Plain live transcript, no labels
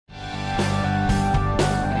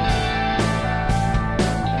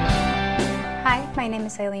my name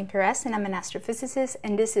is Eylene Pirez and I'm an astrophysicist,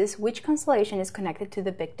 and this is which constellation is connected to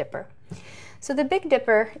the Big Dipper. So the Big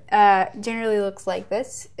Dipper generally looks like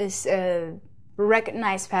this. It's a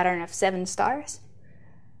recognized pattern of 7 stars.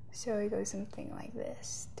 So it goes something like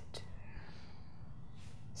this.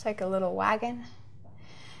 It's like a little wagon.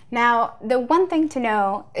 Now, the one thing to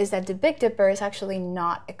know is that the Big Dipper is actually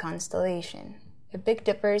not a constellation. The Big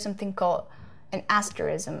Dipper is something called an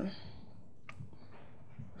asterism.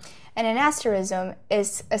 And an asterism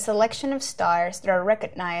is a selection of stars that are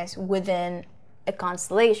recognized within a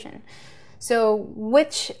constellation. So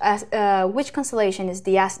which constellation is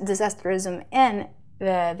this asterism in?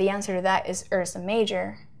 The answer to that is Ursa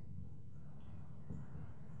Major.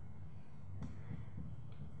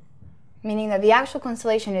 Meaning that the actual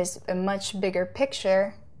constellation is a much bigger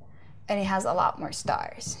picture and it has a lot more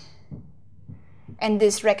stars. And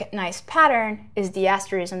this recognized pattern is the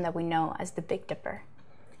asterism that we know as the Big Dipper.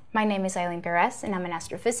 My name is Eylene Pirez and I'm an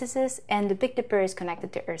astrophysicist, and the Big Dipper is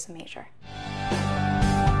connected to Ursa Major.